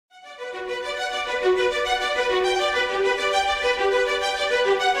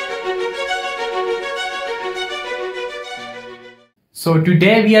So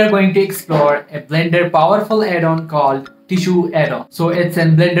today we are going to explore a Blender powerful add-on called Tissue add-on. So it's a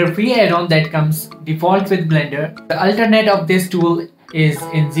Blender free add-on that comes default with Blender. The alternate of this tool is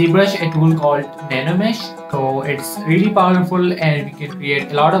in ZBrush, a tool called Nanomesh. So it's really powerful and we can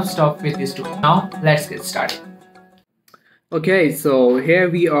create a lot of stuff with this tool. Now let's get started. Okay, so here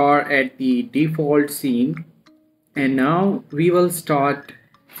we are at the default scene, and now we will start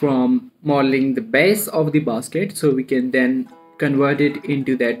from modeling the base of the basket so we can then convert it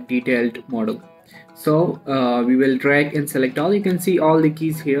into that detailed model. So we will drag and select all. You can see all the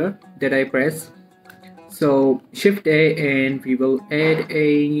keys here that I press. So Shift A, and we will add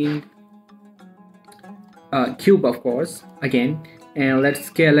a cube, of course, again, and let's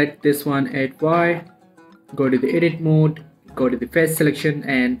scale it, this one at Y. Go to the edit mode, go to the face selection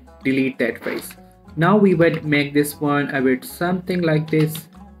and delete that face. Now we would make this one a bit something like this,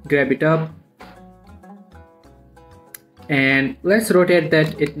 grab it up, and let's rotate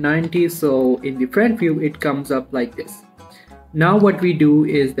that at 90, so in the front view it comes up like this. Now what we do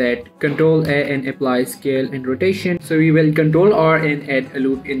is that Control A and apply scale and rotation. So we will Control R and add a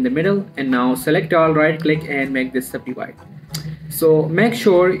loop in the middle, and now select all, right click and make this subdivide. So make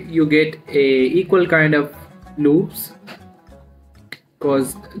sure you get a equal kind of loops,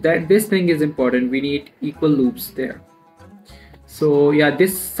 because this thing is important. We need equal loops there. So yeah,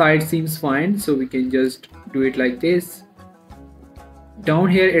 this side seems fine, so we can just do it like this.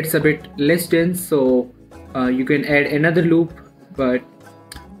 Down here it's a bit less dense, so you can add another loop, but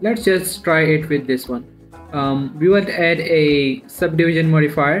let's just try it with this one. We would add a subdivision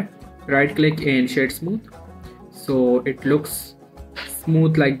modifier, right click and shade smooth, so it looks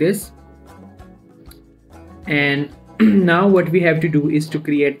smooth like this. And now what we have to do is to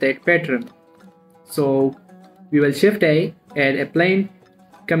create that pattern. So we will Shift A, add a plane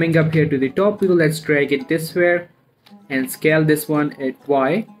coming up here to the top view. Let's drag it this way and scale this one at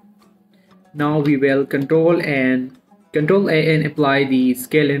Y. Now we will Control A and apply the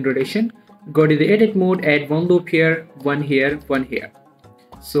scale and rotation. Go to the edit mode, add one loop here, one here, one here.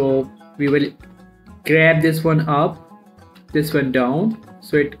 So we will grab this one up, this one down,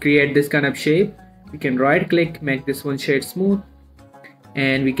 so it create this kind of shape. We can right click, make this one shade smooth,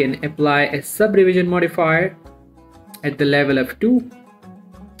 and we can apply a subdivision modifier at the level of 2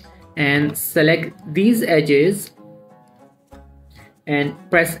 and select these edges and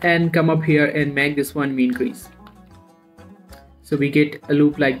press N, come up here and make this one mean crease. So we get a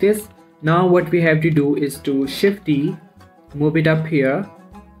loop like this. Now what we have to do is to Shift D, move it up here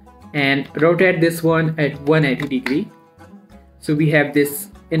and rotate this one at 180 degree. So we have this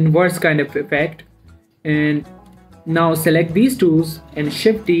inverse kind of effect. And now select these tools and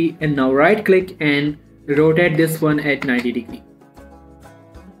Shift D, and now right click and rotate this one at 90 degree.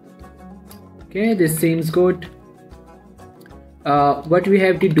 Okay, this seems good. What we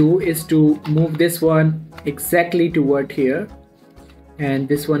have to do is to move this one exactly toward here and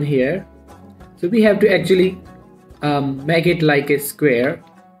this one here. So we have to actually make it like a square.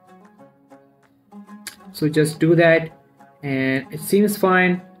 So just do that and it seems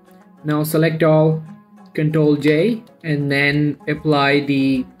fine. Now select all, Control J, and then apply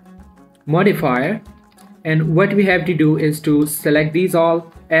the modifier. And what we have to do is to select these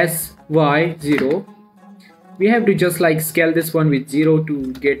all, S, Y, 0. We have to just like scale this one with 0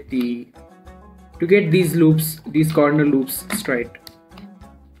 to get these loops, these corner loops straight.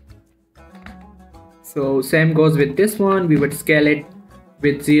 So same goes with this one. We would scale it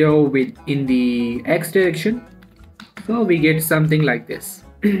with 0 in the X direction. So we get something like this.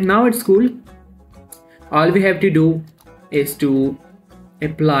 Now it's cool. All we have to do is to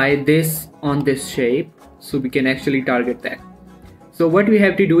apply this on this shape so we can actually target that. So what we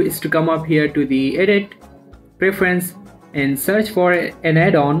have to do is to come up here to the edit, preference, and search for an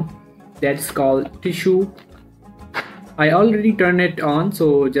add-on that's called Tissue. I already turned it on,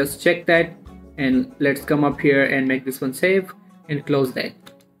 so just check that, and let's come up here and make this one save and close that.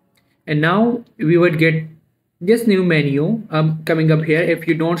 And now we would get this new menu coming up here. If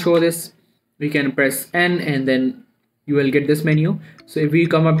you don't show this, we can press N and then you will get this menu. So if we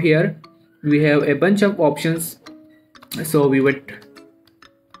come up here, we have a bunch of options. So we would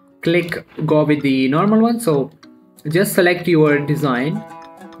go with the normal one. So just select your design,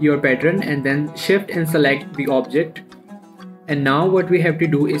 your pattern, and then Shift and select the object. And now what we have to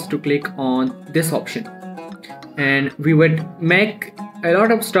do is to click on this option, and we would make a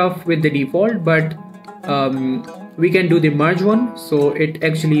lot of stuff with the default, but we can do the merge one, so it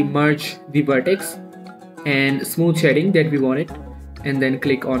actually merge the vertex and smooth shading that we wanted, and then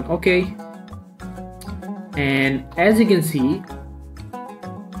click on OK. And as you can see,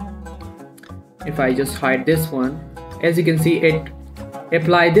 if I just hide this one, as you can see, it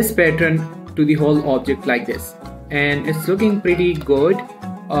apply this pattern to the whole object like this, and it's looking pretty good.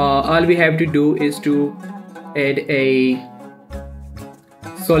 All we have to do is to add a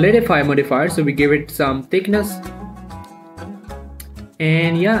solidify modifier, so we give it some thickness,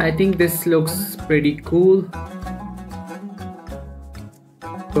 and yeah, I think this looks pretty cool.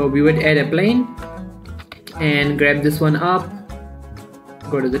 So we would add a plane and grab this one up,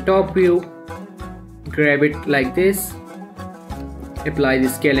 go to the top view, grab it like this, apply the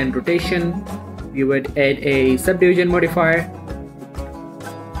scale and rotation. We would add a subdivision modifier,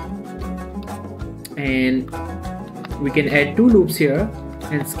 and we can add 2 loops here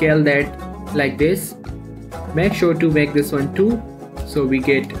and scale that like this. Make sure to make this one 2 so we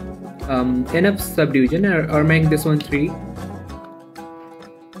get enough subdivision, or make this one 3.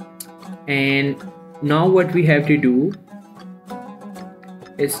 And now what we have to do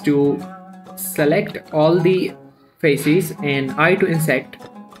is to select all the faces and I to insect,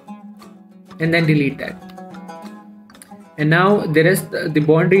 and then delete that. And now there is the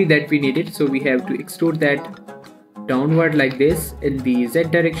boundary that we needed, so we have to extrude that downward like this in the Z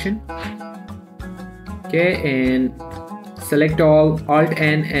direction. Okay, and select all, Alt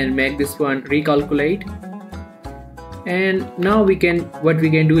N, and make this one recalculate. And now what we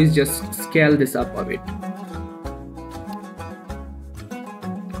can do is just scale this up a bit.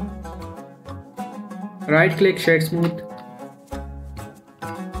 Right click, shade smooth,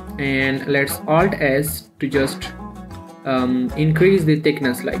 and let's Alt S to just increase the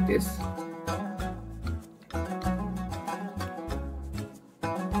thickness like this.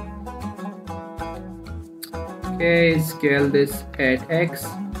 Okay, scale this at X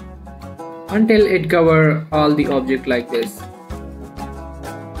until it cover all the object like this.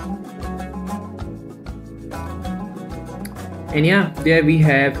 And yeah, there we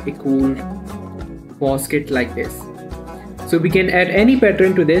have a cool basket like this. So we can add any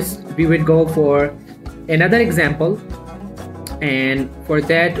pattern to this. We would go for another example, and for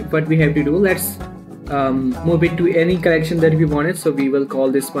that what we have to do, let's move it to any collection that we wanted. So we will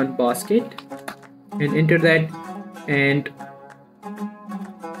call this one basket and enter that, and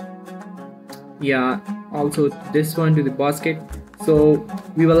yeah, also this one to the basket. So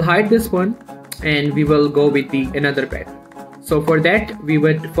we will hide this one and we will go with the another pattern. So for that we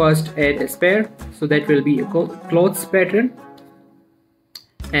would first add a spare, so that will be a clothes pattern.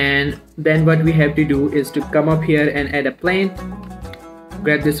 And then what we have to do is to come up here and add a plane,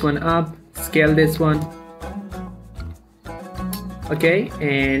 grab this one up, scale this one, okay,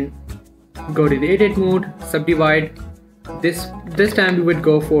 and go to the edit mode, subdivide. This time we would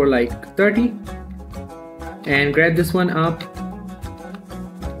go for like 30, and grab this one up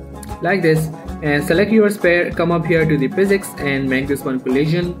like this, and select your spare, come up here to the physics and make this one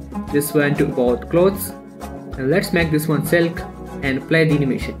collision, this one to about clothes, and let's make this one silk and play the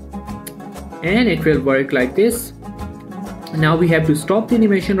animation, and it will work like this. Now we have to stop the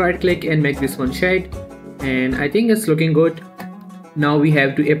animation, right click and make this one shade, and I think it's looking good. Now we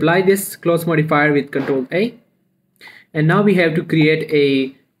have to apply this clothes modifier with Ctrl A, and now we have to create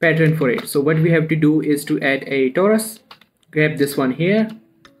a pattern for it. So what we have to do is to add a torus, grab this one here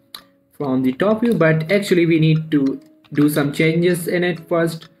from the top view, but actually we need to do some changes in it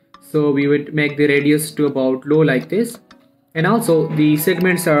first. So we would make the radius to about low like this, and also the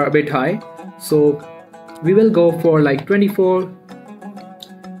segments are a bit high, so we will go for like 24,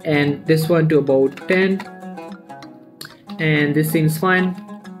 and this one to about 10, and this seems fine.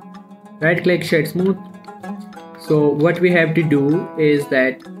 Right click, shade smooth. So what we have to do is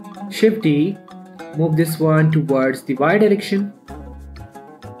that Shift D, move this one towards the Y direction,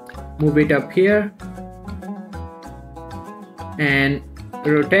 move it up here, and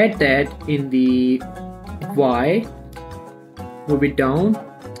rotate that in the Y, move it down,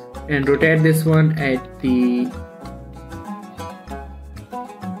 and rotate this one at the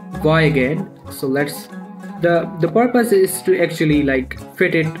Y again. So let's the purpose is to actually like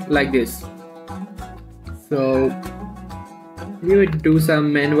fit it like this. So we would do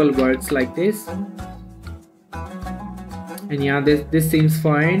some manual works like this, and yeah, this seems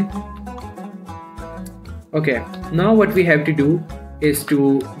fine. Okay, now what we have to do is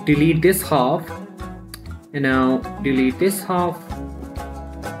to delete this half, and now delete this half,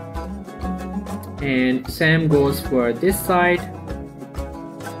 and same goes for this side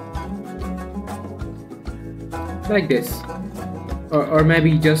like this, or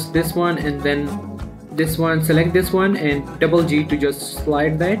maybe just this one, and then this one, select this one and double G to just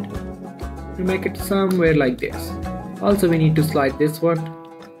slide that to make it somewhere like this. Also we need to slide this one,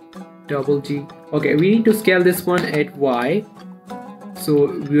 double G. Okay, we need to scale this one at Y, so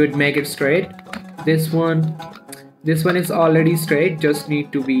we would make it straight. This one, This one is already straight, just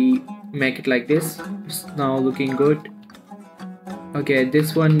need to be make it like this. It's now looking good. Okay,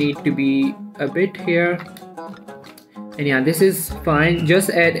 this one need to be a bit here, and yeah, this is fine. Just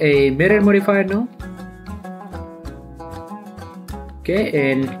add a mirror modifier now.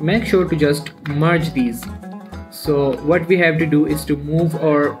 Okay, and make sure to just merge these. So what we have to do is to move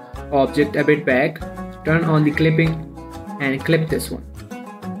our object a bit back, turn on the clipping and clip this one.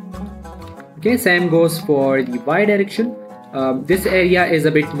 Okay, same goes for the Y direction. This area is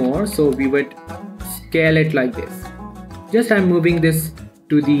a bit more, so we would scale it like this. Just I'm moving this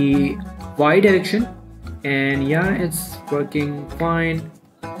to the Y direction, and yeah, it's working fine.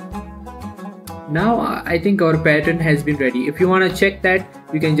 Now I think our pattern has been ready. If you want to check that,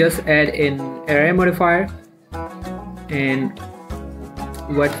 you can just add an array modifier, and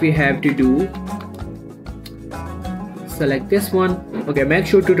what we have to do, select this one. Okay, make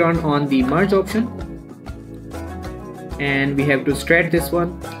sure to turn on the merge option, and we have to straight this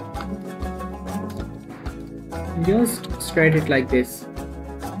one. Just straight it like this,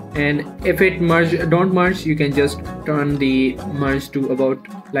 and if it don't merge, you can just turn the merge to about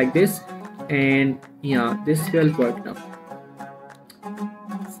like this, and yeah, this will work now.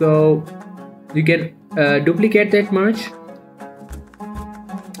 So you can duplicate that merge,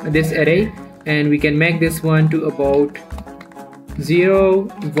 this array, and we can make this one to about 0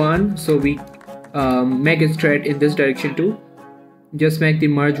 1, so we make it straight in this direction too. Just make the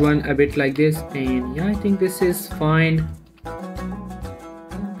merge one a bit like this, and yeah, I think this is fine.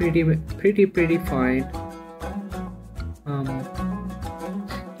 Pretty fine.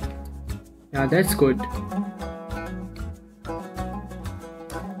 Yeah, that's good.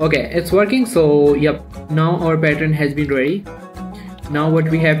 Okay, it's working. So yep, now our pattern has been ready. Now what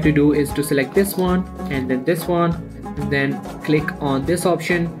we have to do is to select this one and then this one, and then click on this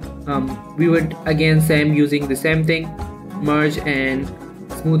option. We would again using the same thing, merge and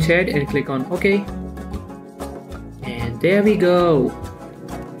smooth shade, and click on OK, and there we go.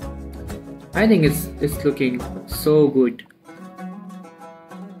 I think it's looking so good.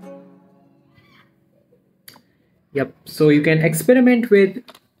 Yep, so you can experiment with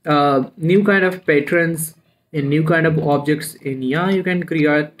new kind of patterns and new kind of objects, and yeah, you can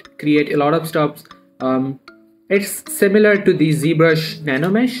create a lot of stuff. It's similar to the ZBrush nano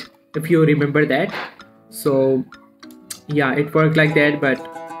mesh, if you remember that. So yeah, it worked like that, but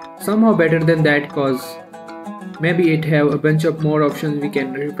somehow better than that, because maybe it have a bunch of more options. We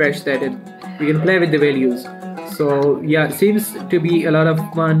can refresh that and we can play with the values. So yeah, seems to be a lot of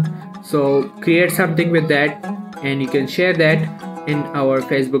fun. So create something with that, and you can share that in our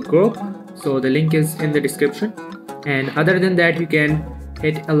Facebook group. So the link is in the description, and other than that, you can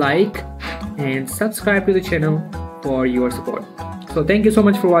hit a like and subscribe to the channel for your support. So thank you so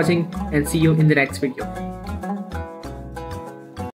much for watching, and see you in the next video.